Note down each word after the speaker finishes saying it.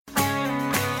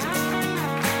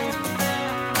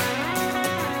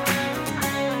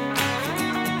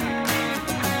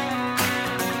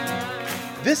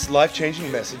This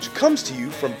life-changing message comes to you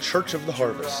from Church of the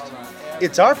Harvest.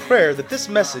 It's our prayer that this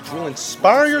message will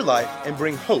inspire your life and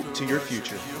bring hope to your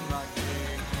future.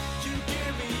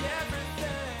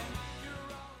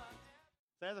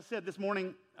 As I said this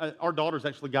morning, our daughters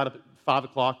actually got up at 5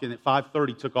 o'clock and at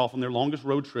 5:30 took off on their longest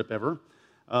road trip ever.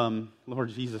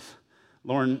 Lord Jesus.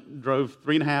 Lauren drove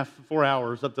 3.5, 4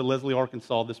 hours up to Leslie,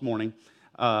 Arkansas this morning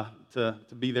to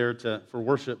be there for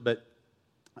worship.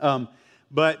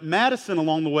 But Madison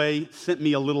along the way sent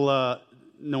me a little,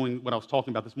 knowing what I was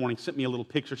talking about this morning, sent me a little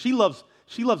picture. She loves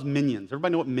Minions.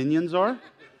 Everybody know what Minions are?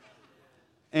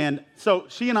 And so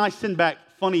she and I send back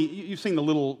funny, you've seen the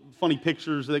little funny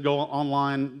pictures that go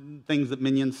online, things that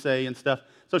Minions say and stuff.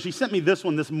 So she sent me this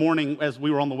one this morning as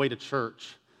we were on the way to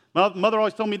church. My mother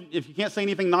always told me, if you can't say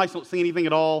anything nice, don't say anything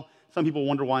at all. Some people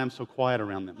wonder why I'm so quiet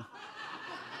around them.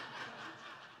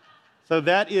 So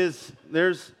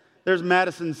there's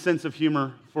Madison's sense of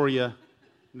humor for you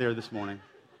there this morning.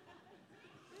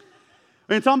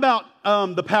 We're talking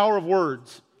about the power of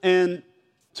words. And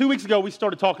 2 weeks ago, we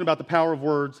started talking about the power of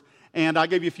words. And I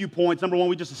gave you a few points. Number one,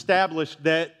 we just established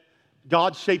that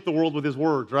God shaped the world with His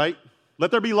words, right? Let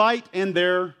there be light, and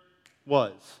there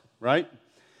was, right?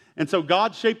 And so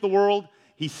God shaped the world.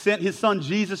 He sent His Son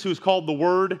Jesus, who is called the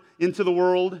Word, into the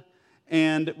world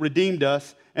and redeemed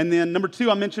us. And then number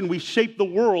two, I mentioned we shape the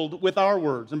world with our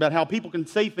words, about how people can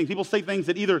say things. People say things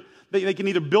that they can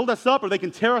either build us up or they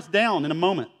can tear us down in a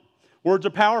moment. Words are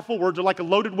powerful. Words are like a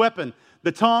loaded weapon.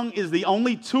 The tongue is the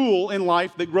only tool in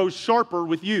life that grows sharper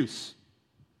with use.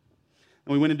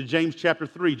 And we went into James chapter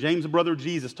 3. James, the brother of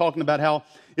Jesus, talking about how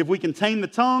if we can tame the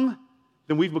tongue,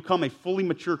 then we've become a fully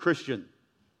mature Christian.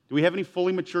 Do we have any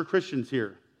fully mature Christians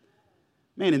here?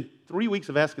 Man, in 3 weeks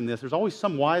of asking this, there's always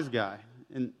some wise guy.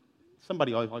 And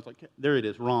somebody always like, there it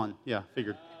is, Ron. Yeah,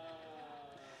 figured.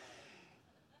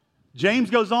 James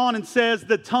goes on and says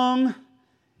the tongue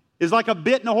is like a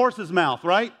bit in a horse's mouth,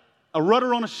 right? A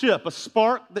rudder on a ship, a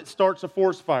spark that starts a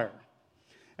forest fire.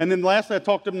 And then lastly, I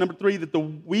talked about number 3, that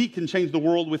we can change the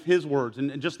world with His words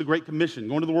and just the Great Commission.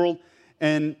 Go into the world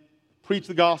and preach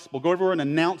the gospel. Go everywhere and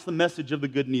announce the message of the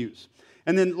good news.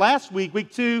 And then last week,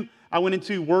 week 2, I went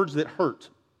into words that hurt.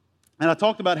 And I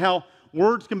talked about how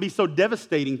words can be so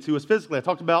devastating to us physically. I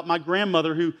talked about my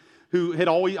grandmother who had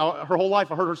always, her whole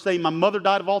life, I heard her say, my mother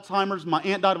died of Alzheimer's, my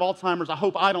aunt died of Alzheimer's, I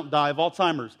hope I don't die of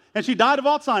Alzheimer's. And she died of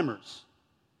Alzheimer's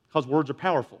because words are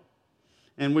powerful.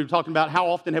 And we were talking about how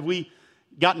often have we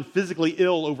gotten physically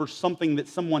ill over something that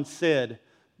someone said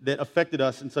that affected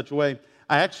us in such a way.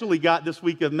 I actually got this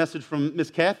week a message from Miss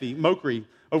Kathy Mokry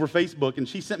over Facebook, and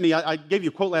she sent me, I gave you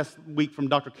a quote last week from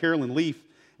Dr. Carolyn Leaf,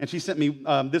 and she sent me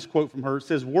this quote from her. It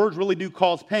says, words really do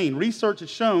cause pain. Research has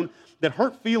shown that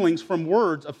hurt feelings from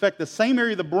words affect the same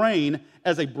area of the brain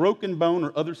as a broken bone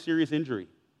or other serious injury.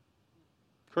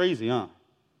 Crazy, huh?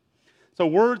 So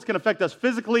words can affect us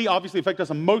physically, obviously affect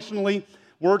us emotionally.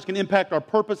 Words can impact our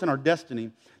purpose and our destiny.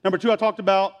 Number 2, I talked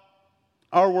about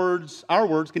our words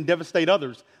can devastate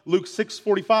others. Luke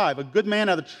 6:45, a good man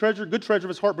out of the good treasure of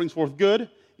his heart brings forth good.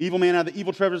 Evil man out of the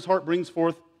evil treasure of his heart brings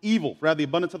forth evil. For out of the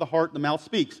abundance of the heart, the mouth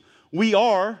speaks. We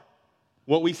are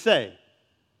what we say.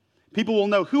 People will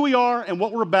know who we are and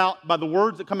what we're about by the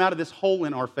words that come out of this hole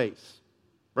in our face.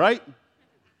 Right?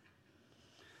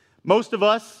 Most of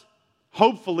us,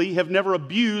 hopefully, have never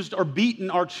abused or beaten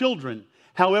our children.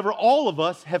 However, all of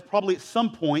us have probably at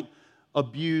some point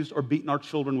abused or beaten our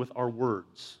children with our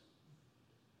words.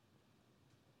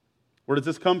 Where does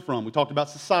this come from? We talked about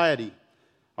society.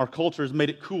 Our culture has made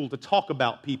it cool to talk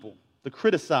about people, to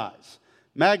criticize.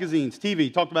 Magazines,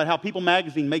 TV, talked about how People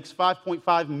magazine makes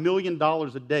 $5.5 million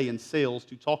a day in sales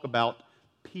to talk about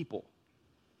people,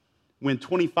 when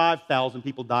 25,000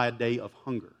 people die a day of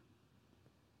hunger.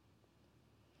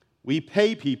 We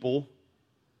pay people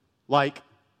like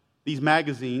these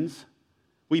magazines,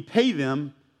 we pay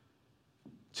them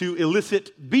to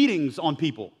elicit beatings on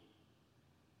people.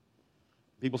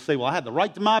 People say, well, I have the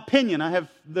right to my opinion. I have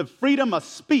the freedom of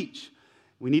speech.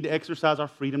 We need to exercise our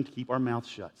freedom to keep our mouths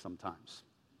shut sometimes.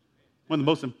 One of the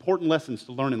most important lessons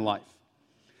to learn in life.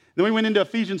 Then we went into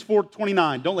Ephesians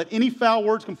 4:29. Don't let any foul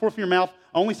words come forth from your mouth.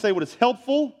 Only say what is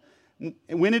helpful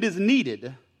when it is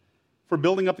needed for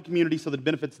building up the community so that it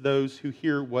benefits those who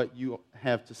hear what you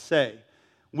have to say.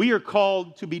 We are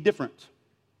called to be different,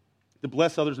 to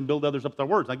bless others and build others up with our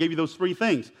words. I gave you those 3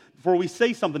 things. Before we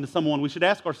say something to someone, we should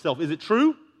ask ourselves, is it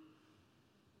true?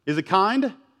 Is it kind?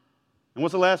 And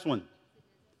what's the last one?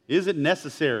 Is it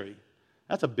necessary?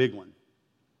 That's a big one.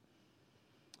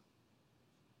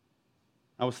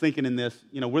 I was thinking in this,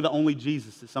 we're the only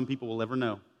Jesus that some people will ever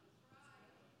know.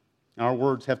 And our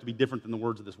words have to be different than the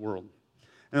words of this world.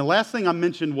 And the last thing I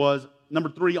mentioned was number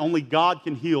 3, only God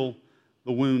can heal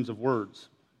the wounds of words.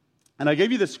 And I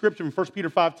gave you this scripture from 1 Peter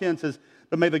 5:10 says,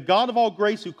 "But may the God of all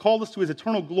grace, who called us to his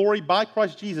eternal glory by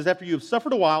Christ Jesus, after you have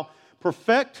suffered a while,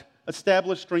 perfect,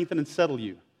 establish, strengthen, and settle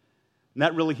you." And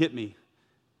that really hit me.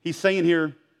 He's saying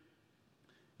here,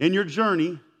 in your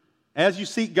journey, as you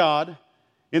seek God,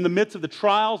 in the midst of the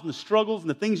trials and the struggles and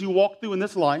the things you walk through in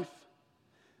this life,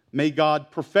 may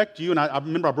God perfect you. And I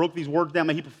remember I broke these words down.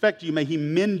 May he perfect you. May he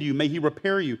mend you. May he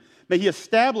repair you. May he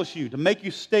establish you to make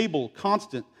you stable,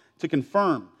 constant, to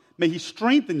confirm. May he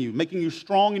strengthen you, making you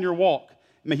strong in your walk.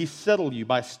 May he settle you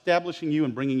by establishing you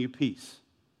and bringing you peace.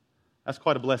 That's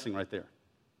quite a blessing right there.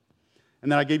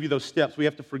 And then I gave you those steps. We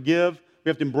have to forgive. We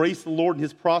have to embrace the Lord and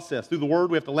his process. Through the Word,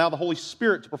 we have to allow the Holy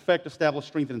Spirit to perfect, establish,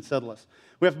 strengthen, and settle us.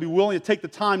 We have to be willing to take the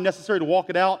time necessary to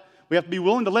walk it out. We have to be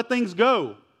willing to let things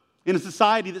go in a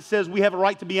society that says we have a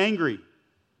right to be angry.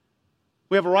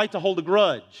 We have a right to hold a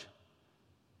grudge.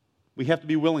 We have to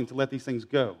be willing to let these things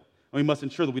go. And we must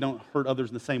ensure that we don't hurt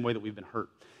others in the same way that we've been hurt.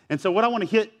 And so what I want to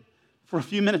hit for a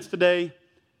few minutes today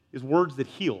is words that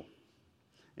heal.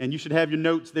 And you should have your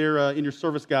notes there in your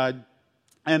service guide.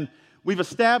 And we've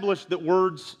established that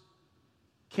words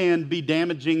can be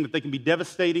damaging, that they can be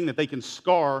devastating, that they can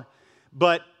scar,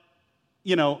 but,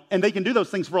 and they can do those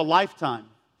things for a lifetime.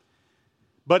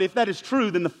 But if that is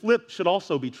true, then the flip should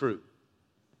also be true.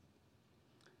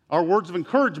 Our words of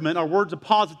encouragement, our words of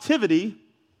positivity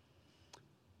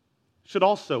should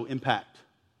also impact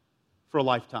for a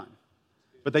lifetime.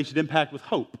 But they should impact with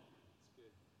hope.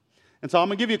 And so I'm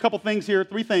going to give you a couple things here,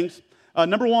 3 things.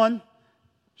 Number 1,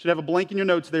 should have a blank in your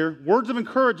notes there. Words of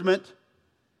encouragement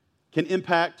can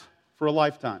impact for a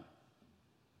lifetime.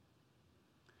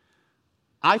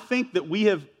 I think that we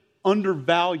have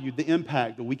undervalued the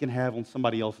impact that we can have on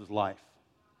somebody else's life.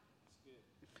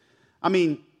 I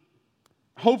mean,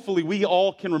 hopefully we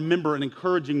all can remember an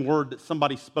encouraging word that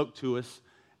somebody spoke to us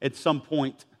at some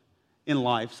point in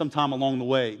life, sometime along the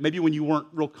way. Maybe when you weren't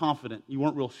real confident, you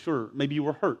weren't real sure, maybe you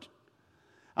were hurt.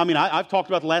 I mean, I've talked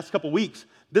about the last couple weeks,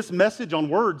 this message on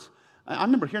words. I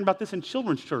remember hearing about this in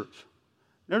children's church.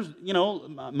 There's,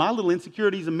 my little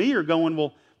insecurities in me are going,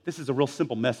 well, this is a real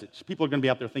simple message. People are going to be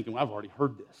out there thinking, well, I've already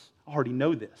heard this. I already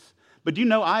know this. But do you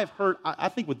know, I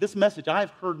think with this message,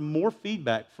 I've heard more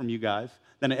feedback from you guys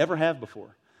than I ever have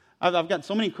before. I've gotten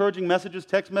so many encouraging messages,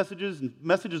 text messages, and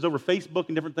messages over Facebook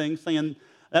and different things saying,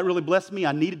 that really blessed me.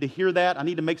 I needed to hear that. I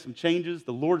need to make some changes.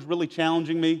 The Lord's really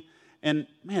challenging me. And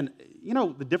man,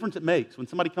 the difference it makes when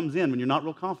somebody comes in when you're not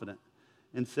real confident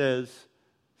and says,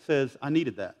 I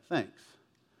needed that. Thanks.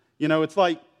 It's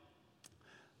like,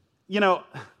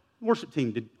 worship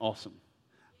team did awesome.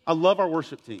 I love our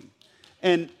worship team.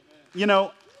 And,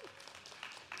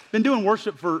 been doing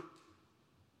worship for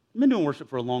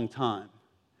a long time.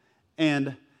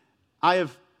 And I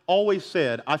have always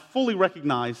said, I fully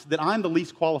recognize that I'm the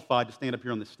least qualified to stand up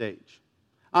here on this stage.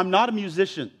 I'm not a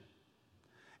musician.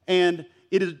 And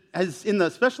it is,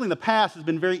 especially in the past, has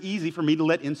been very easy for me to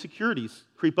let insecurities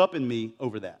creep up in me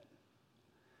over that.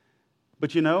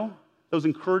 But those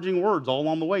encouraging words all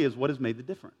along the way is what has made the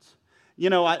difference.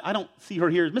 I don't see her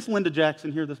here. Is Miss Linda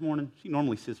Jackson here this morning? She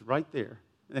normally sits right there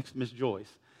next to Miss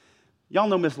Joyce. Y'all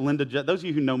know Miss Linda. Those of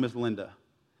you who know Miss Linda,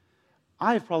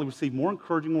 I have probably received more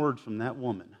encouraging words from that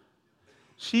woman.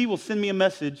 She will send me a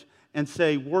message and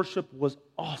say, worship was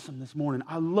awesome this morning.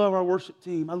 I love our worship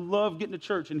team. I love getting to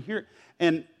church and hear.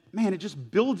 And man, it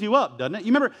just builds you up, doesn't it?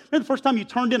 You remember the first time you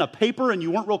turned in a paper and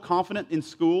you weren't real confident in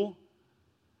school?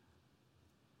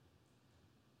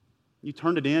 You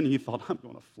turned it in and you thought, I'm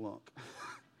going to flunk.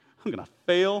 I'm going to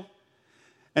fail.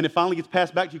 And it finally gets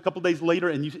passed back to you a couple days later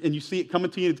and you see it coming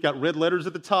to you. It's got red letters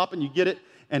at the top and you get it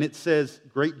and it says,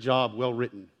 great job, well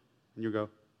written. And you go,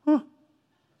 huh.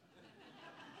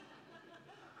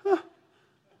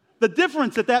 The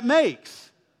difference that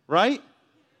makes, right?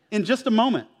 In just a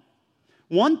moment.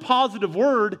 One positive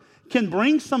word can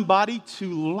bring somebody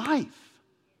to life.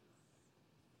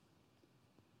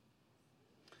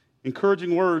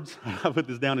 Encouraging words, I put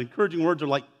this down, encouraging words are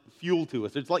like fuel to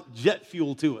us. It's like jet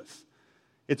fuel to us.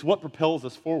 It's what propels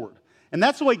us forward. And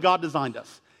that's the way God designed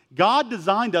us. God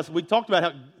designed us, we talked about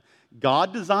how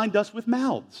God designed us with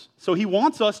mouths. So he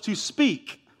wants us to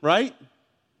speak, right?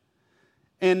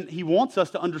 And he wants us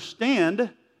to understand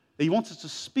that he wants us to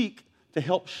speak to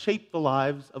help shape the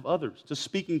lives of others, to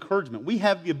speak encouragement. We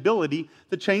have the ability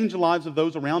to change the lives of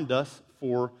those around us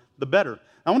for the better.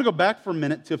 I want to go back for a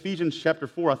minute to Ephesians chapter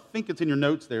 4. I think it's in your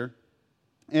notes there.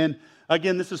 And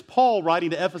again, this is Paul writing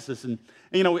to Ephesus. And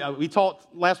we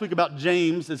talked last week about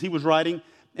James as he was writing.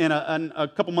 And a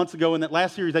couple months ago in that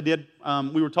last series I did,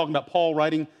 we were talking about Paul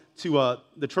writing to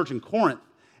the church in Corinth.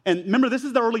 And remember, this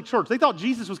is the early church. They thought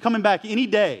Jesus was coming back any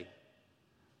day.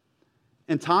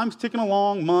 And time's ticking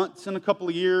along, months and a couple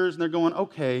of years, and they're going,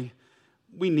 okay,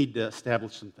 we need to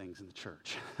establish some things in the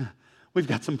church. We've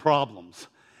got some problems.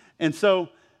 And so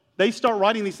they start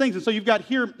writing these things. And so you've got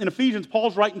here in Ephesians,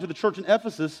 Paul's writing to the church in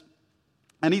Ephesus,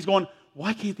 and he's going,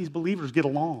 why can't these believers get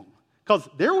along? Because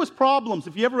there was problems.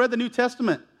 If you ever read the New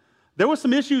Testament, there was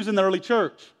some issues in the early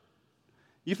church.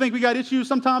 You think we got issues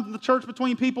sometimes in the church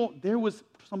between people? There was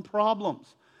some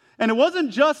problems. And it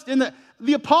wasn't just in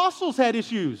the apostles had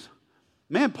issues.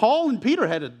 Man, Paul and Peter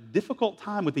had a difficult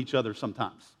time with each other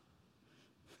sometimes.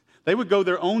 They would go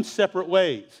their own separate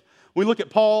ways. We look at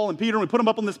Paul and Peter and we put them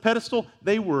up on this pedestal.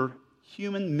 They were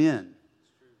human men.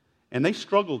 And they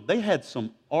struggled. They had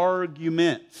some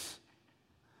arguments.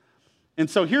 And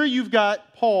so here you've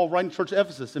got Paul writing to the church of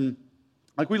Ephesus. And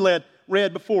like we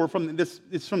read before,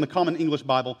 it's from the Common English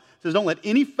Bible. It says, don't let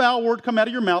any foul word come out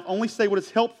of your mouth. Only say what is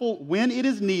helpful when it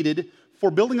is needed for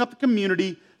building up the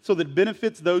community so that it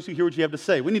benefits those who hear what you have to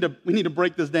say. We need to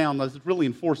break this down. It's really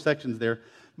in 4 sections there.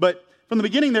 But from the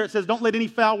beginning there, it says, don't let any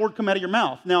foul word come out of your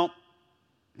mouth. Now,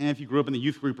 and if you grew up in the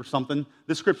youth group or something,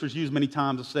 this scripture is used many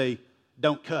times to say,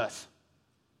 don't cuss.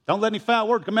 Don't let any foul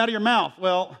word come out of your mouth.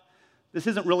 Well, this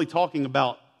isn't really talking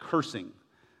about cursing.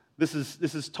 This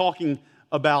is talking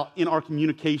about in our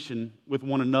communication with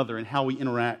one another and how we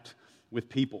interact with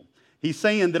people. He's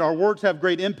saying that our words have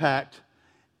great impact,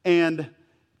 and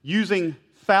using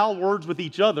foul words with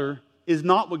each other is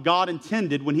not what God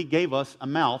intended when he gave us a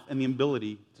mouth and the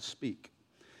ability to speak.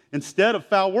 Instead of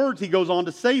foul words, he goes on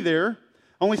to say there,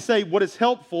 only say what is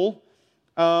helpful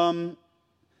when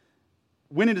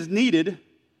it is needed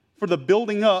for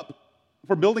building up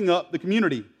the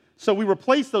community. So we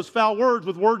replace those foul words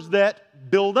with words that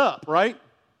build up, right?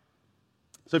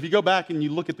 So if you go back and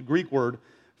you look at the Greek word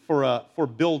for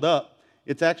build up,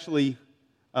 it's actually,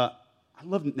 I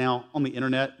love it now on the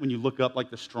internet when you look up like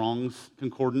the Strong's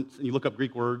Concordance and you look up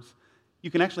Greek words,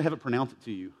 you can actually have it pronounce it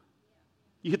to you.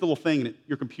 You hit the little thing and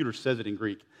your computer says it in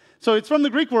Greek. So it's from the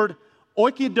Greek word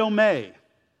oikodome.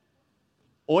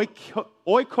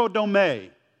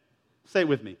 Oikodome. Say it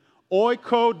with me.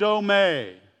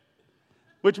 Oikodome.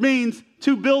 Which means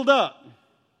to build up.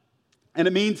 And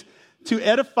it means to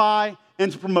edify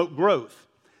and to promote growth.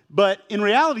 But in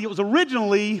reality, it was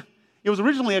originally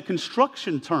a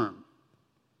construction term.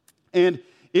 And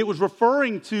it was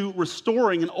referring to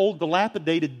restoring an old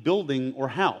dilapidated building or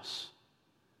house.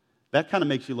 That kind of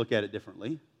makes you look at it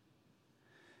differently.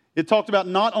 It talked about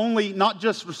not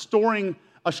just restoring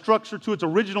a structure to its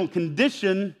original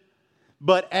condition,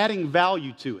 but adding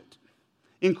value to it,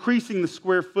 increasing the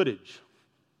square footage.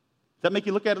 Does that make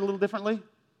you look at it a little differently?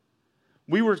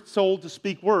 We were told to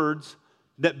speak words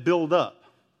that build up,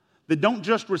 that don't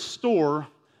just restore,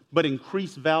 but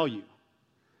increase value.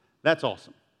 That's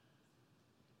awesome.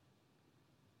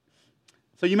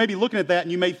 So you may be looking at that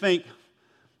and you may think,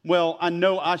 well, I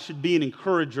know I should be an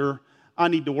encourager. I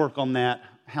need to work on that.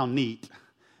 How neat.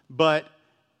 But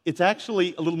it's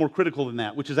actually a little more critical than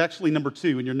that, which is actually number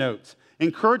 2 in your notes.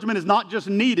 Encouragement is not just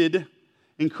needed,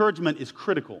 encouragement is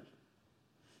critical.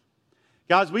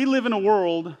 Guys, we live in a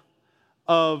world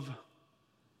of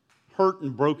hurt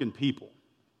and broken people.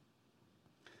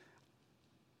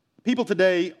 People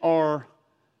today are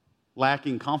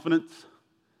lacking confidence.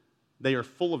 They are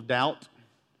full of doubt,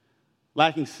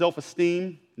 lacking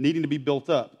self-esteem, needing to be built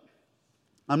up.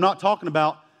 I'm not talking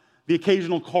about the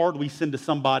occasional card we send to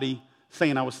somebody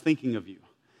saying, I was thinking of you.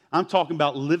 I'm talking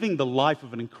about living the life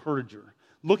of an encourager,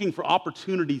 looking for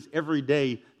opportunities every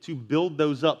day to build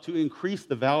those up, to increase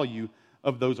the value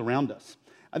of those around us.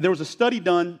 There was a study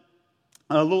done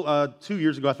 2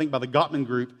 years ago, I think, by the Gottman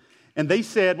Group, and they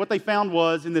said what they found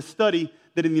was in this study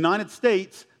that in the United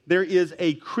States, there is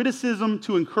a criticism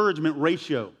to encouragement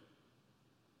ratio.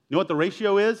 You know what the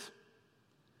ratio is?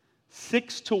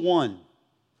 6-1.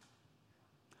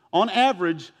 On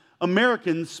average,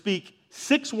 Americans speak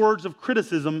 6 words of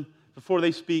criticism before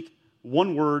they speak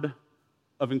 1 word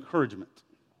of encouragement.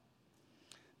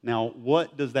 Now,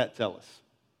 what does that tell us?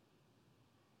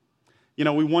 You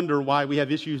know, we wonder why we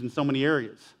have issues in so many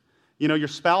areas. You know, your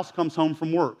spouse comes home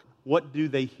from work. What do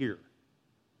they hear?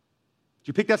 Did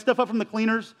you pick that stuff up from the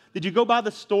cleaners? Did you go by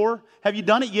the store? Have you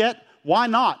done it yet? Why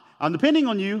not? I'm depending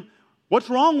on you. What's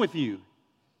wrong with you?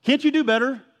 Can't you do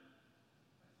better?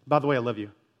 By the way, I love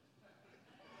you.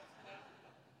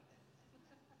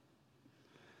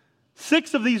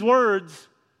 6 of these words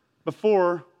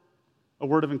before a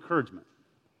word of encouragement.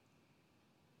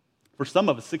 For some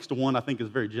of us, 6-1, I think, is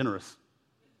very generous.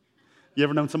 You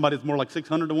ever known somebody that's more like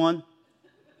 600-1?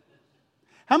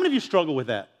 How many of you struggle with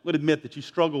that? Would admit that you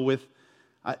struggle with,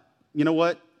 you know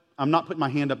what? I'm not putting my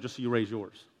hand up just so you raise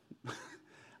yours.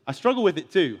 I struggle with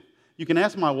it too. You can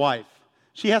ask my wife.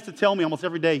 She has to tell me almost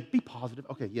every day, be positive.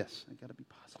 Okay, yes, I got to be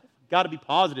positive. Got to be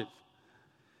positive.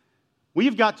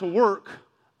 We've got to work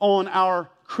on our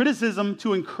criticism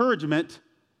to encouragement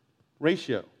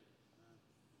ratio.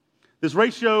 This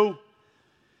ratio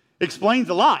explains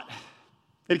a lot.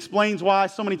 It explains why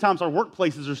so many times our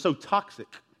workplaces are so toxic.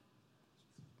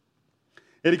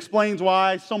 It explains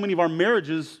why so many of our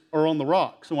marriages are on the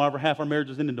rocks and why over half our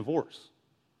marriages end in divorce.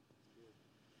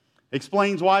 It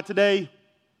explains why today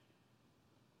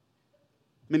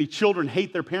many children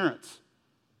hate their parents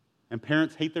and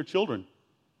parents hate their children.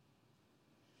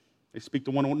 They speak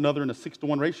to one another in a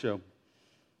 6-to-1 ratio.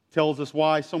 Tells us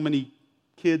why so many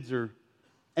kids are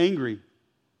angry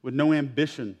with no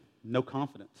ambition, no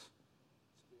confidence.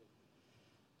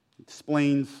 It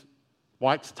explains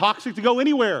why it's toxic to go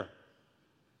anywhere.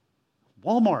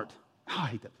 Walmart. Oh, I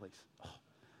hate that place. Oh.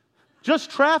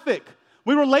 Just traffic.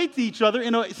 We relate to each other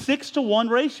in a 6-to-1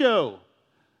 ratio.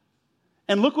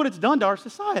 And look what it's done to our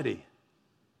society.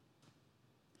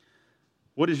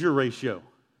 What is your ratio?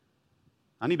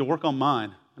 I need to work on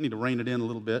mine. I need to rein it in a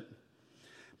little bit.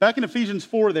 Back in Ephesians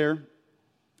 4 there,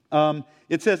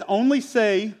 it says, only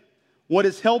say what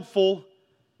is helpful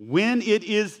when it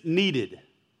is needed.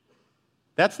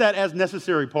 That's that as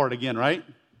necessary part again, right?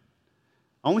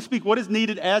 Only speak what is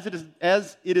needed as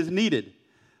it is needed.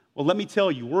 Well, let me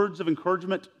tell you, words of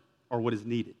encouragement are what is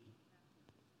needed.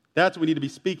 That's what we need to be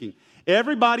speaking.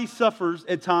 Everybody suffers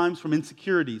at times from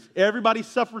insecurities. Everybody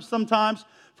suffers sometimes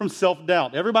from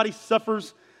self-doubt. Everybody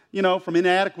suffers, from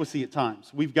inadequacy at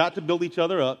times. We've got to build each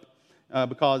other up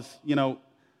because,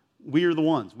 we are the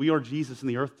ones. We are Jesus in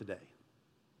the earth today.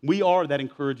 We are that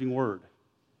encouraging word.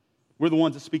 We're the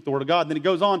ones that speak the word of God. And then it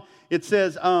goes on. It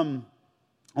says,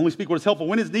 only speak what is helpful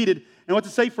when it's needed. And what to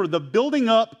say for building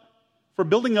up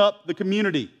the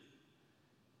community.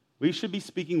 We should be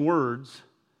speaking words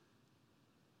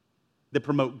that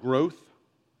promote growth,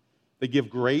 that give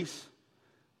grace,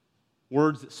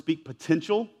 words that speak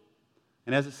potential,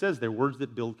 and as it says, they're words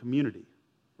that build community,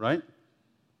 right?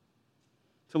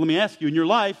 So let me ask you, in your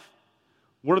life,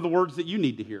 what are the words that you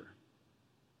need to hear?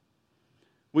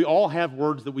 We all have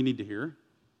words that we need to hear.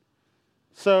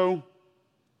 So,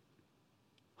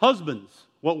 husbands,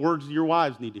 what words do your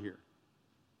wives need to hear?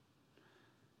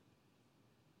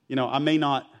 I may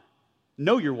not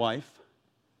know your wife,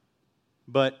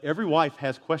 but every wife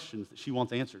has questions that she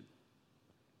wants answered.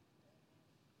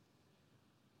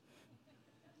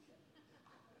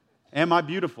 Am I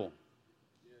beautiful?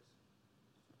 Yes.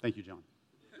 Thank you, John.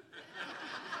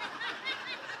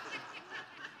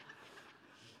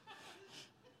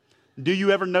 Do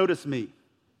you ever notice me?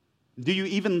 Do you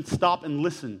even stop and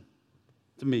listen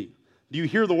to me? Do you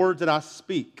hear the words that I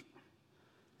speak?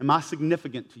 Am I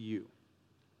significant to you?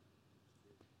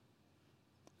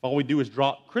 If all we do is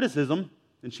drop criticism,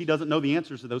 then she doesn't know the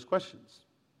answers to those questions.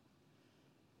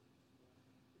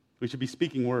 We should be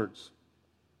speaking words.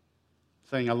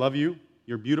 Saying, I love you,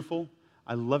 you're beautiful,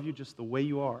 I love you just the way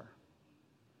you are.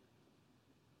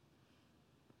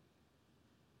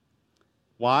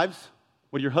 Wives,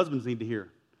 what do your husbands need to hear?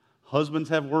 Husbands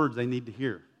have words they need to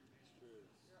hear.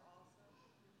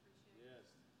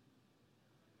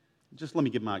 Just let me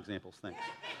give my examples, thanks.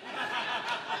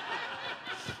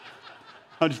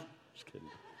 I'm just kidding.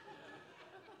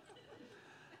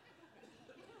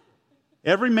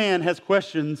 Every man has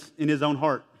questions in his own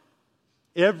heart.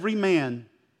 Every man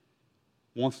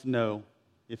wants to know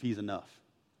if he's enough.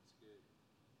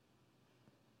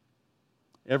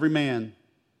 Every man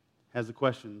has the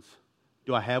questions.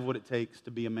 Do I have what it takes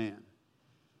to be a man?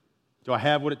 Do I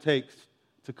have what it takes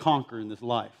to conquer in this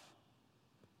life?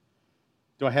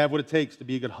 Do I have what it takes to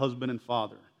be a good husband and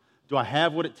father? Do I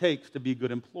have what it takes to be a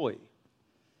good employee?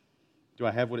 Do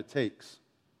I have what it takes?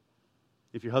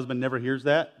 If your husband never hears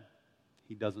that,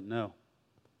 he doesn't know.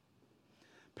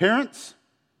 Parents,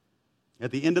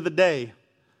 at the end of the day,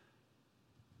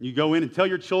 you go in and tell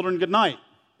your children good night.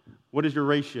 What is your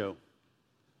ratio?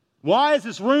 Why is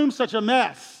this room such a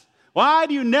mess? Why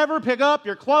do you never pick up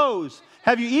your clothes?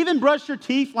 Have you even brushed your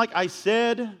teeth like I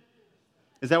said?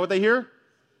 Is that what they hear?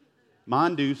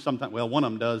 Mine do sometimes. Well, one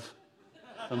of them does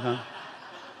sometimes.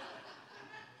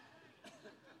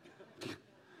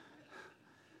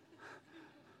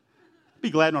 Be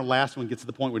glad when our last one gets to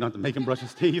the point where we don't have to make him brush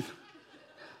his teeth.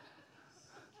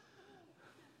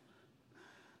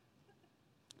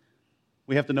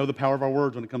 We have to know the power of our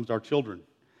words when it comes to our children.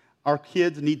 Our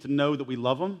kids need to know that we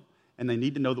love them, and they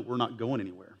need to know that we're not going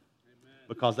anywhere. Amen.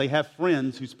 Because they have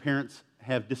friends whose parents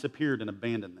have disappeared and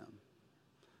abandoned them.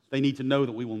 They need to know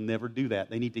that we will never do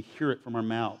that. They need to hear it from our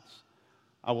mouths.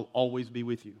 I will always be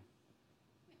with you.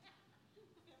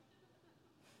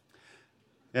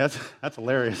 Yeah, that's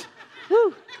hilarious.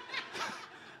 Woo.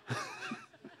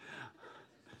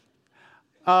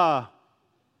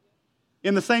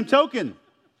 In the same token,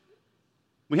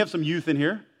 we have some youth in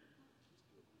here.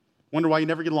 Wonder why you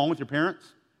never get along with your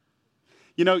parents?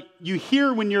 You know, you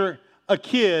hear when you're a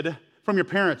kid from your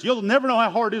parents, you'll never know how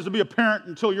hard it is to be a parent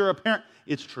until you're a parent.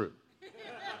 It's true.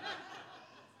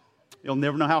 You'll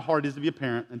never know how hard it is to be a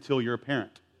parent until you're a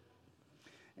parent.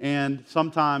 And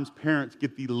sometimes parents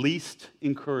get the least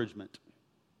encouragement.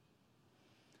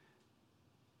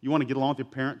 You want to get along with your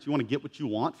parents? You want to get what you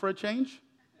want for a change?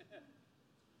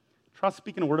 Try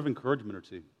speaking a word of encouragement or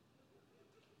two.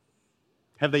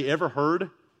 Have they ever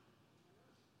heard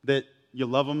that you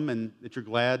love them and that you're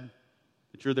glad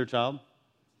that you're their child?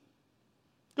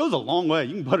 It goes a long way.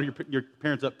 You can butter your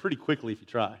parents up pretty quickly if you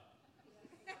try.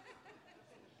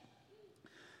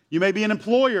 You may be an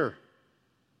employer.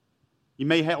 You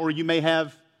may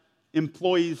have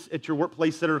employees at your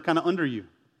workplace that are kind of under you.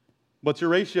 What's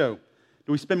your ratio?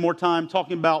 Do we spend more time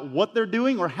talking about what they're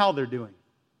doing or how they're doing?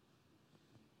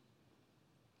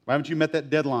 Why haven't you met that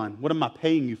deadline? What am I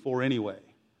paying you for anyway?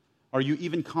 Are you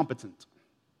even competent?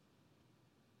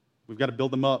 We've got to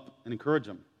build them up and encourage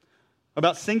them.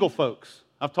 About single folks.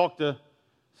 I've talked to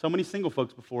so many single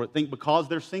folks before that think because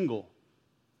they're single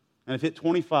and have hit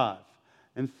 25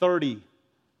 and 30,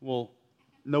 well,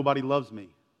 nobody loves me.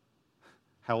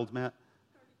 How old's Matt?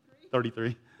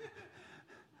 33.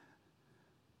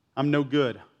 I'm no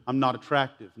good. I'm not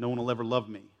attractive. No one will ever love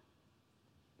me.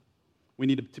 We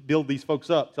need to build these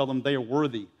folks up, tell them they are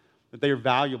worthy, that they are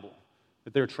valuable,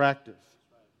 that they're attractive,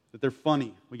 that they're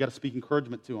funny. We got to speak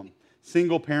encouragement to them.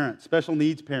 Single parents, special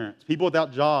needs parents, people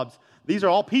without jobs. These are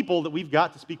all people that we've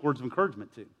got to speak words of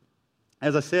encouragement to.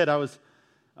 As I said, I was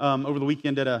over the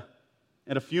weekend at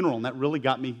a funeral, and that really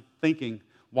got me thinking,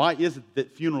 why is it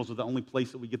that funerals are the only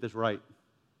place that we get this right?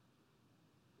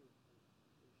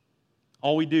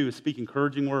 All we do is speak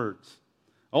encouraging words.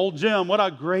 Old Jim, what a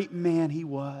great man he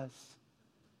was.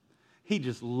 He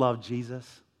just loved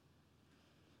Jesus.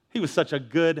 He was such a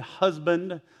good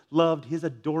husband, loved his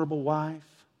adorable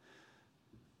wife,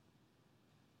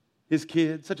 his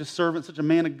kids, such a servant, such a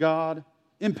man of God,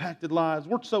 impacted lives,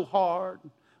 worked so hard.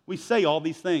 We say all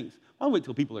these things. Why wait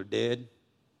till people are dead?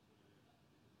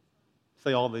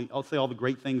 I'll say all the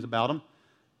great things about them.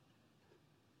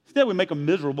 Instead, we make them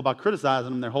miserable by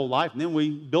criticizing them their whole life, and then we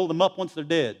build them up once they're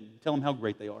dead and tell them how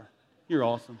great they are. You're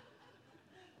awesome.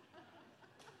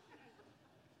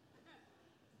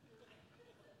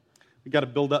 We've got to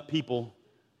build up people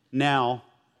now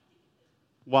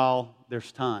while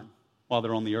there's time, while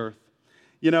they're on the earth.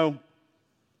 You know,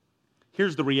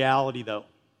 here's the reality, though.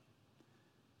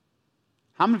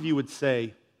 How many of you would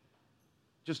say,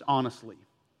 just honestly,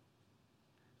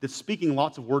 that speaking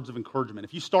lots of words of encouragement,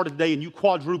 if you started today and you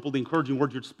quadrupled the encouraging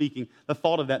words you're speaking, the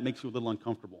thought of that makes you a little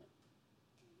uncomfortable?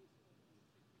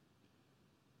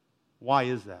 Why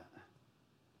is that?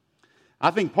 I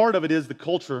think part of it is the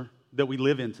culture that we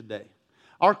live in today.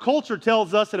 Our culture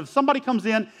tells us that if somebody comes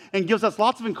in and gives us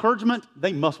lots of encouragement,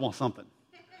 they must want something.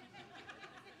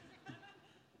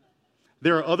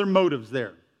 There are other motives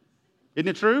there. Isn't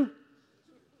it true?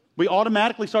 We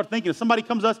automatically start thinking, if somebody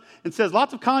comes to us and says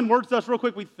lots of kind words to us real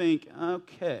quick, we think,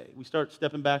 okay, we start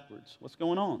stepping backwards. What's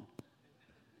going on?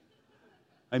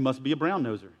 They must be a brown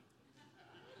noser.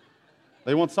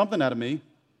 They want something out of me.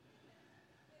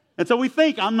 And so we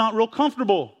think, I'm not real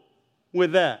comfortable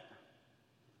with that.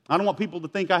 I don't want people to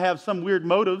think I have some weird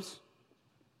motives.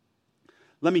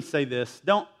 Let me say this.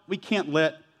 We can't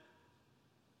let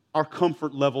our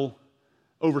comfort level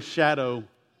overshadow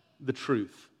the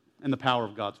truth and the power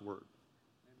of God's Word.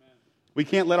 Amen. We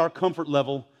can't let our comfort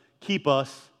level keep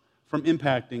us from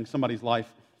impacting somebody's life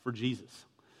for Jesus.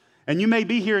 And you may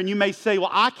be here and you may say,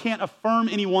 well, I can't affirm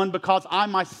anyone because I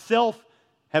myself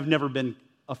have never been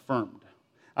affirmed.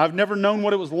 I've never known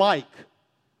what it was like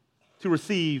to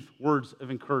receive words of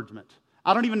encouragement.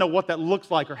 I don't even know what that looks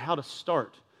like or how to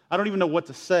start. I don't even know what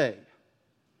to say.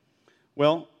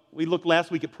 Well, we looked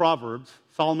last week at Proverbs.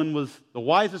 Solomon was the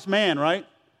wisest man, right?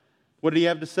 What did he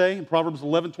have to say in Proverbs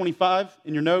 11:25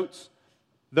 in your notes?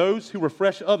 Those who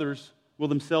refresh others will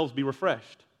themselves be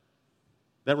refreshed.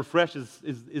 That refresh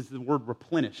is the word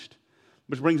replenished,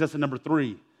 which brings us to number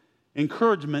 3.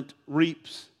 Encouragement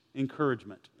reaps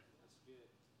encouragement.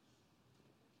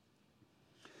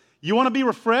 You want to be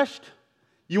refreshed?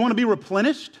 You want to be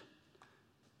replenished?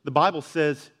 The Bible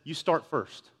says you start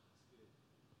first.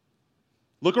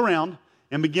 Look around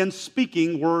and begin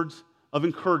speaking words of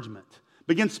encouragement.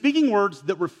 Begin speaking words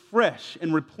that refresh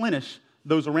and replenish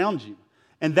those around you.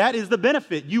 And that is the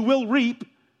benefit. You will reap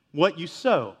what you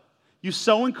sow. You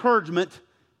sow encouragement,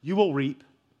 you will reap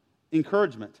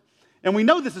encouragement. And we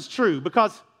know this is true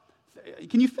because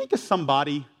can you think of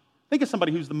somebody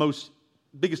who's the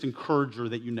biggest encourager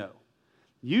that you know?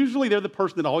 Usually they're the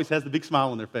person that always has the big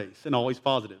smile on their face and always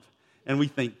positive. And we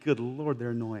think, good Lord,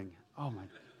 they're annoying. Oh my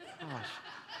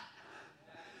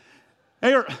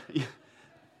gosh.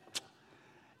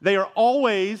 They are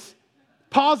always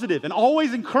positive and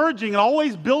always encouraging and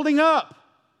always building up.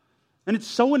 And it's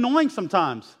so annoying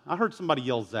sometimes. I heard somebody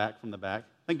yell Zach from the back.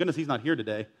 Thank goodness he's not here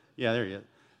today. Yeah, there he is.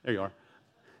 There you are.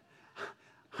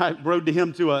 I rode to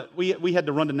him we had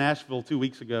to run to Nashville 2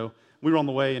 weeks ago. We were on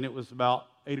the way, and it was about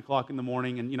 8 o'clock in the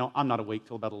morning, and, I'm not awake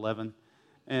till about 11.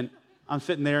 And I'm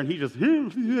sitting there, and he just,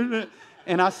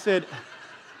 and I said,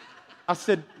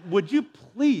 would you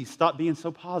please stop being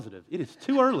so positive? It is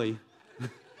too early.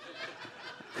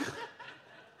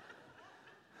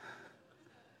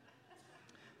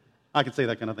 I could say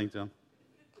that kind of thing to him.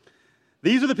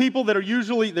 These are the people that are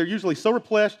usually so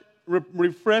refreshed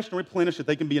and replenished that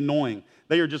they can be annoying.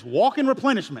 They are just walking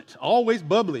replenishment, always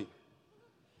bubbly.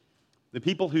 The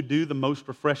people who do the most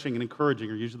refreshing and encouraging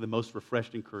are usually the most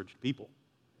refreshed, encouraged people.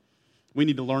 We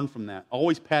need to learn from that.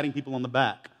 Always patting people on the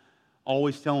back,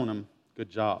 always telling them, good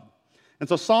job. And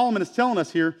so Solomon is telling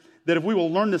us here that if we will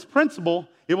learn this principle,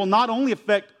 it will not only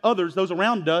affect others, those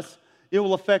around us, it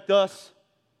will affect us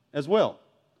as well.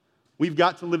 We've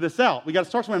got to live this out. We've got to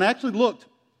start somewhere. And I actually looked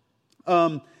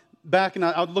back, and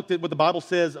I looked at what the Bible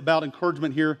says about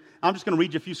encouragement here. I'm just going to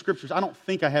read you a few scriptures. I don't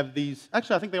think I have these.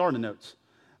 Actually, I think they are in the notes.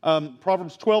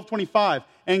 Proverbs 12:25.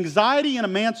 Anxiety in a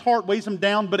man's heart weighs him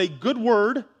down, but a good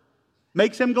word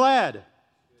makes him glad.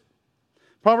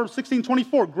 Proverbs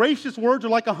 16:24. Gracious words are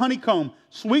like a honeycomb,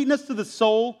 sweetness to the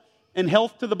soul and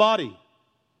health to the body.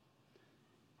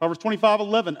 Proverbs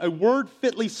 25:11. A word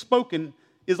fitly spoken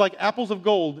is like apples of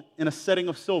gold in a setting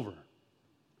of silver.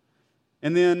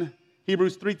 And then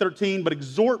Hebrews 3:13, but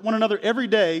exhort one another every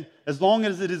day, as long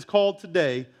as it is called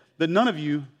today, that none of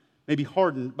you may be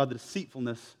hardened by the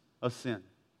deceitfulness of sin.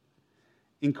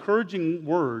 Encouraging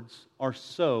words are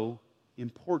so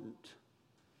important.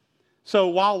 So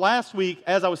while last week,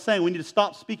 as I was saying, we need to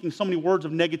stop speaking so many words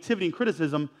of negativity and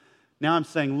criticism, now I'm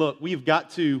saying, look, we've got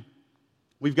to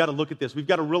look at this. We've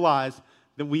got to realize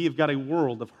that we have got a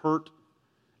world of hurt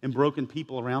and broken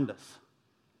people around us.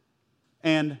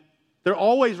 And they're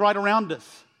always right around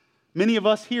us. Many of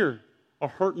us here are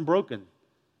hurt and broken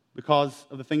because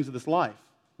of the things of this life.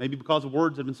 Maybe because of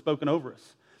words that have been spoken over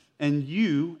us. And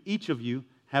you, each of you,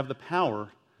 have the power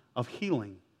of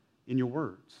healing in your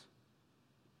words.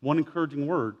 One encouraging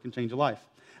word can change a life.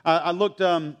 I looked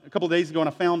a couple of days ago and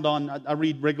I found I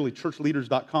read regularly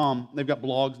churchleaders.com. They've got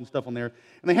blogs and stuff on there.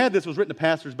 And they had this, it was written to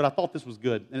pastors, but I thought this was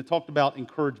good. And it talked about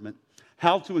encouragement,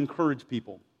 how to encourage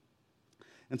people.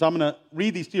 And so I'm going to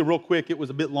read these to you real quick. It was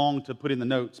a bit long to put in the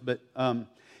notes, but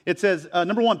it says,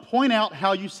 number one, point out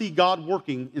how you see God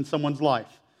working in someone's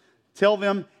life. Tell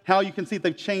them how you can see if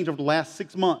they've changed over the last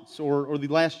 6 months or the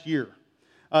last year.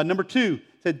 Number two,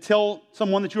 said tell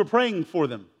someone that you are praying for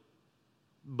them,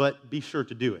 but be sure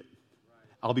to do it.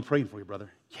 I'll be praying for you,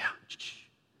 brother. Yeah.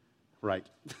 Right.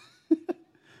 We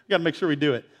got to make sure we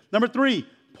do it. Number three,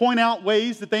 point out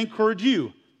ways that they encourage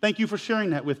you. Thank you for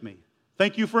sharing that with me.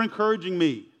 Thank you for encouraging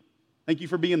me. Thank you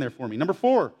for being there for me. Number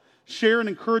four, share an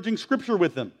encouraging scripture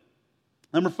with them.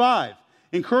 Number five,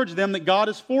 encourage them that God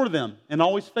is for them and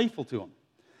always faithful to them.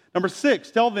 Number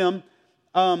six, tell them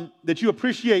that you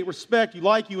appreciate, respect, you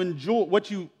like, you enjoy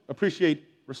what you appreciate,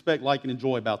 respect, like, and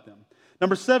enjoy about them.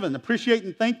 Number seven, appreciate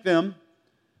and thank them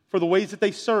for the ways that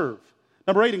they serve.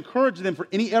 Number eight, encourage them for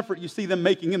any effort you see them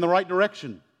making in the right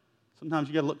direction. Sometimes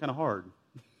you got to look kind of hard.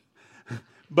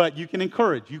 But you can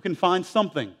encourage. You can find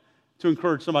something to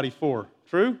encourage somebody for.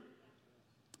 True?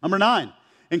 Number nine,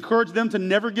 encourage them to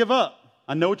never give up.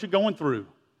 I know what you're going through,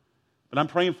 but I'm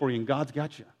praying for you, and God's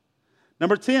got you.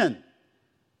 Number 10,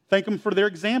 thank them for their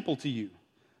example to you.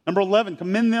 Number 11,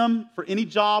 commend them for any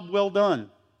job well done.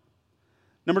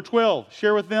 Number 12,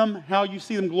 share with them how you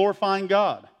see them glorifying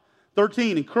God.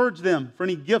 13, encourage them for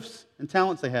any gifts and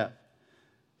talents they have.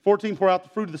 14, point out the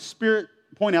fruit of the Spirit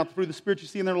you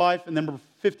see in their life. And number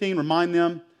 15, remind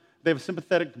them they have a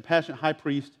sympathetic, compassionate high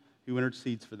priest who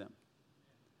intercedes for them.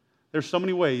 There's so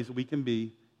many ways that we can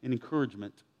be an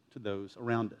encouragement to those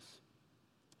around us.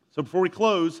 So before we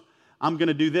close, I'm going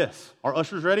to do this. Are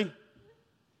ushers ready?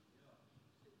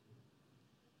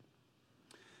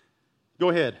 Go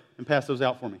ahead and pass those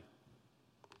out for me.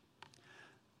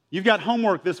 You've got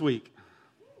homework this week.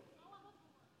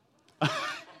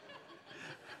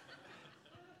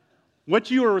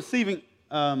 What you are receiving,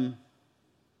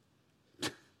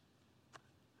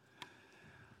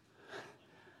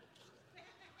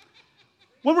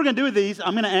 What we're going to do with these,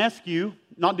 I'm going to ask you,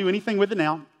 not do anything with it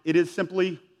now. It is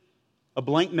simply a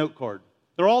blank note card.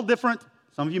 They're all different.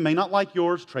 Some of you may not like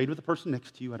yours. Trade with the person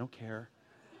next to you. I don't care.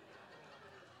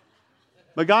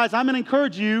 But guys, I'm going to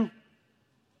encourage you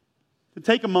to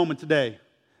take a moment today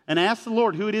and ask the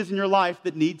Lord who it is in your life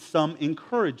that needs some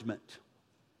encouragement.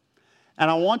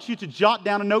 And I want you to jot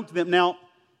down a note to them. Now,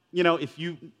 if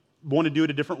you want to do it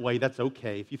a different way, that's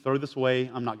okay. If you throw this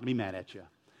away, I'm not going to be mad at you.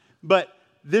 But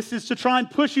this is to try and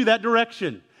push you that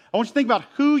direction. I want you to think about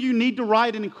who you need to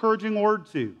write an encouraging word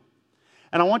to.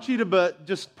 And I want you to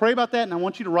just pray about that, and I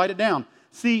want you to write it down.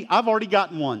 See, I've already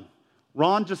gotten one.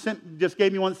 Ron just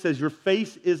gave me one that says, your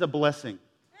face is a blessing.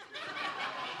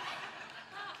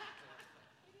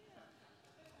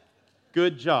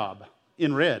 Good job.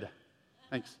 In red.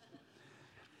 Thanks.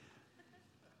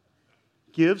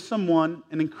 Give someone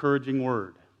an encouraging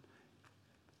word.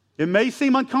 It may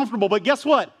seem uncomfortable, but guess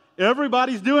what?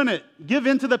 Everybody's doing it. Give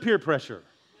in to the peer pressure.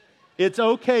 It's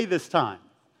okay this time.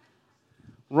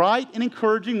 Write an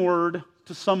encouraging word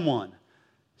to someone.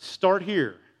 Start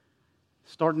here.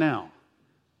 Start now.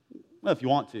 Well, if you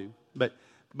want to.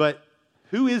 But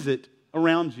who is it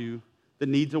around you that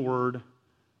needs a word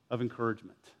of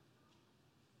encouragement?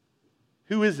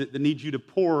 Who is it that needs you to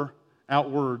pour out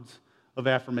words of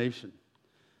affirmation?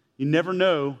 You never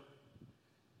know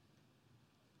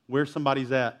where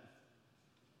somebody's at.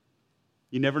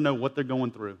 You never know what they're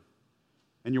going through.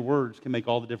 And your words can make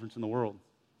all the difference in the world.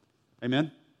 Amen?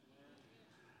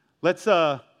 Let's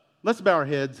bow our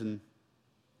heads, and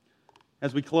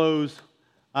as we close,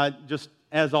 just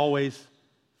as always,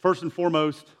 first and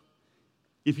foremost,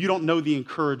 if you don't know the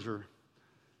encourager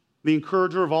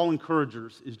of all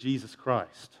encouragers is Jesus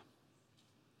Christ.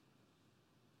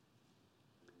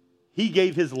 He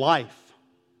gave his life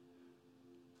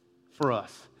for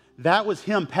us. That was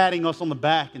him patting us on the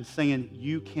back and saying,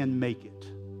 you can make it.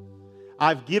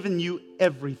 I've given you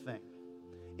everything,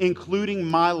 including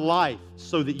my life,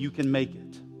 so that you can make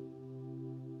it.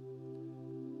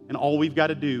 And all we've got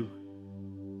to do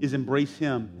is embrace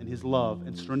him and his love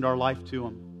and surrender our life to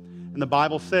him. And the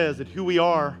Bible says that who we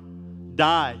are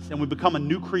dies and we become a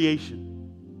new creation.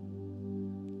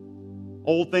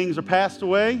 Old things are passed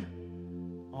away.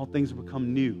 All things have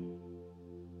become new.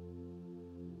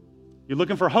 You're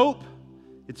looking for hope?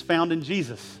 It's found in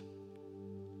Jesus.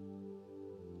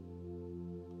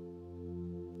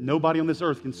 Nobody on this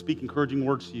earth can speak encouraging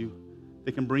words to you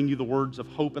that can bring you the words of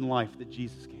hope and life that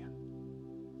Jesus can.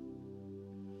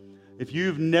 If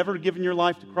you've never given your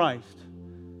life to Christ,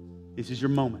 this is your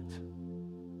moment.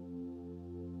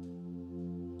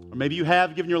 Or maybe you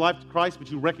have given your life to Christ, but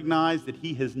you recognize that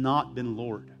he has not been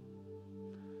Lord.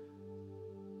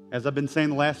 As I've been saying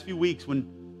the last few weeks, when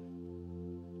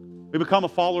we become a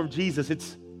follower of Jesus,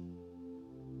 it's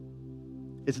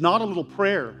not a little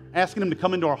prayer asking him to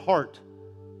come into our heart.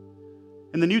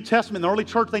 In the New Testament, in the early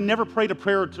church, they never prayed a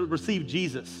prayer to receive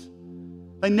Jesus.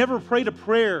 They never prayed a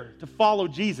prayer to follow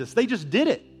Jesus. They just did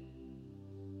it.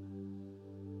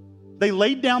 They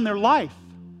laid down their life.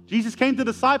 Jesus came to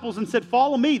the disciples and said,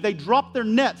 follow me. They dropped their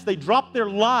nets. They dropped their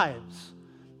lives,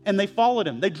 and they followed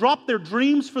him. They dropped their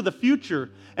dreams for the future,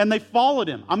 and they followed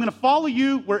him. I'm going to follow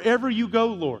you wherever you go,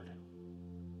 Lord.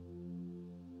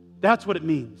 That's what it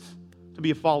means to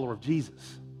be a follower of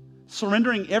Jesus.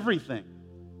 Surrendering everything.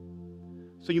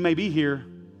 So you may be here,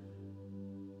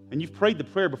 and you've prayed the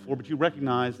prayer before, but you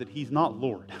recognize that he's not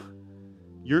Lord.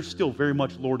 You're still very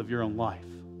much Lord of your own life.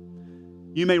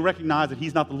 You may recognize that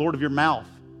he's not the Lord of your mouth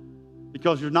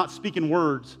because you're not speaking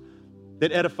words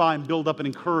that edify and build up and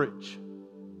encourage.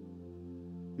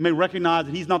 You may recognize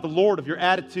that he's not the Lord of your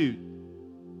attitude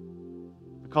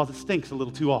because it stinks a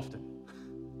little too often.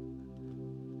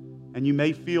 And you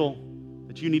may feel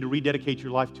that you need to rededicate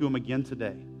your life to him again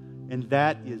today. And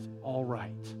that is all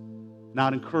right. Now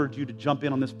I'd encourage you to jump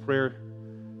in on this prayer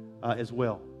as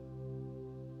well.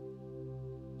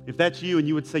 If that's you and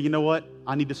you would say, you know what,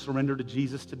 I need to surrender to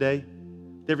Jesus today,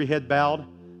 with every head bowed,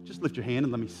 just lift your hand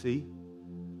and let me see.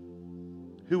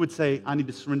 Who would say, I need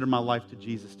to surrender my life to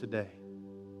Jesus today?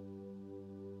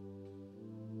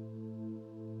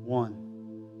 One.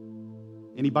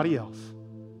 Anybody else?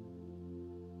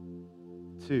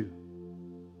 Two.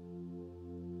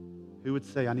 Who would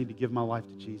say, I need to give my life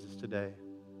to Jesus today?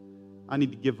 I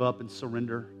need to give up and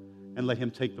surrender and let him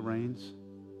take the reins.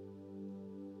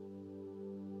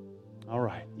 All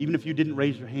right. Even if you didn't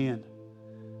raise your hand,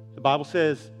 the Bible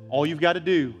says all you've got to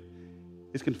do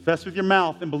is confess with your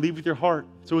mouth and believe with your heart.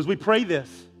 So as we pray this,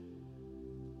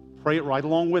 pray it right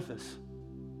along with us.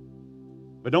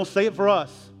 But don't say it for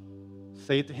us.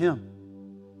 Say it to him.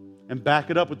 And back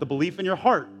it up with the belief in your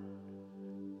heart.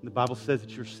 And the Bible says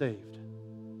that you're saved.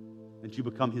 that you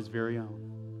become his very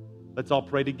own. Let's all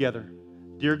pray together.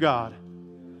 Dear God,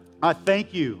 I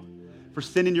thank you for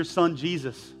sending your son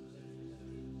Jesus,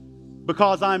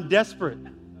 because I'm desperate.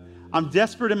 I'm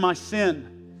desperate in my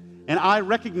sin, and I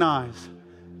recognize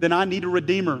that I need a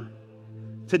Redeemer.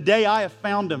 Today I have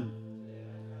found him,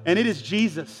 and it is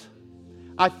Jesus.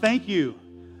 I thank you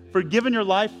for giving your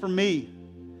life for me,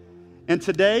 and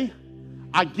today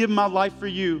I give my life for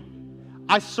you.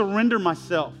 I surrender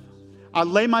myself. I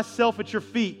lay myself at your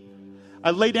feet.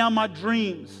 I lay down my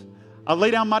dreams. I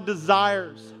lay down my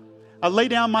desires. I lay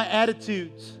down my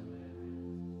attitudes.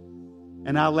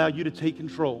 And I allow you to take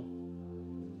control.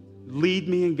 Lead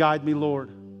me and guide me,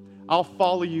 Lord. I'll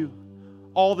follow you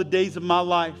all the days of my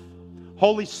life.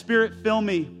 Holy Spirit, fill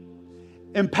me.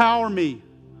 Empower me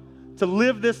to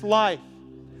live this life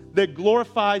that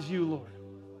glorifies you, Lord.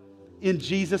 In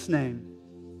Jesus' name,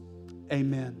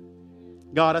 amen.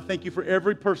 God, I thank you for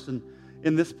every person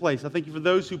in this place. I thank you for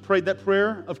those who prayed that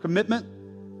prayer of commitment.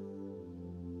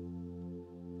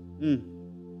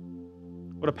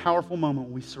 What a powerful moment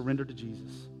when we surrender to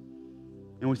Jesus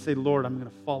and we say, Lord, I'm going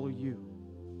to follow you.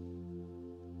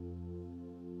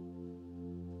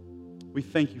 We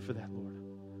thank you for that, Lord.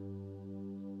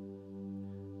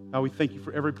 God, we thank you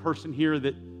for every person here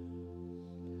that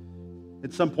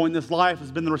at some point in this life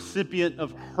has been the recipient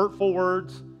of hurtful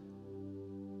words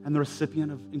and the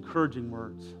recipient of encouraging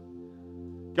words.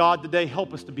 God, today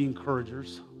help us to be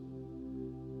encouragers.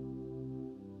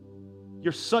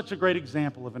 You're such a great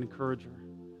example of an encourager.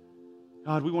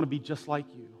 God, we want to be just like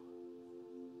you.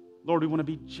 Lord, we want to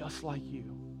be just like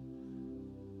you.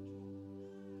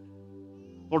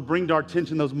 Lord, bring to our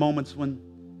attention those moments when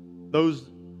those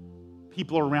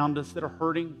people around us that are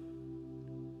hurting,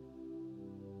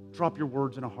 drop your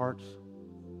words in our hearts.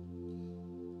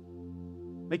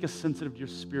 Make us sensitive to your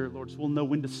Spirit, Lord, so we'll know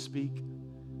when to speak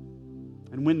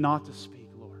and when not to speak,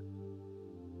 Lord.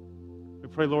 We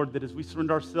pray, Lord, that as we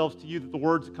surrender ourselves to you, that the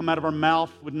words that come out of our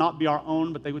mouth would not be our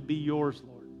own, but they would be yours,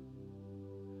 Lord.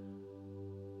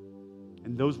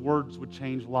 And those words would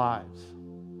change lives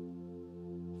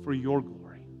for your glory.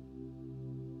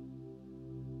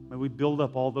 May we build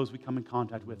up all those we come in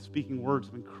contact with, speaking words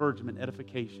of encouragement,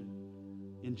 edification,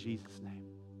 in Jesus' name.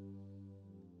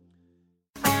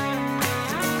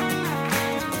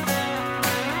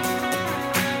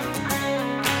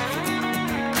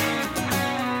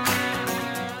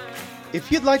 If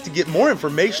you'd like to get more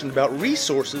information about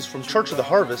resources from Church of the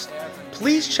Harvest,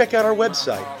 please check out our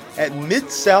website at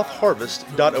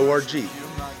midsouthharvest.org.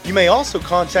 You may also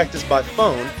contact us by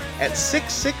phone at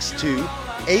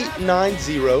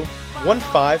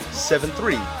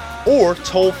 662-890-1573 or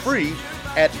toll free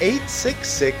at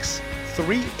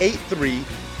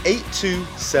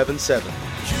 866-383-8277.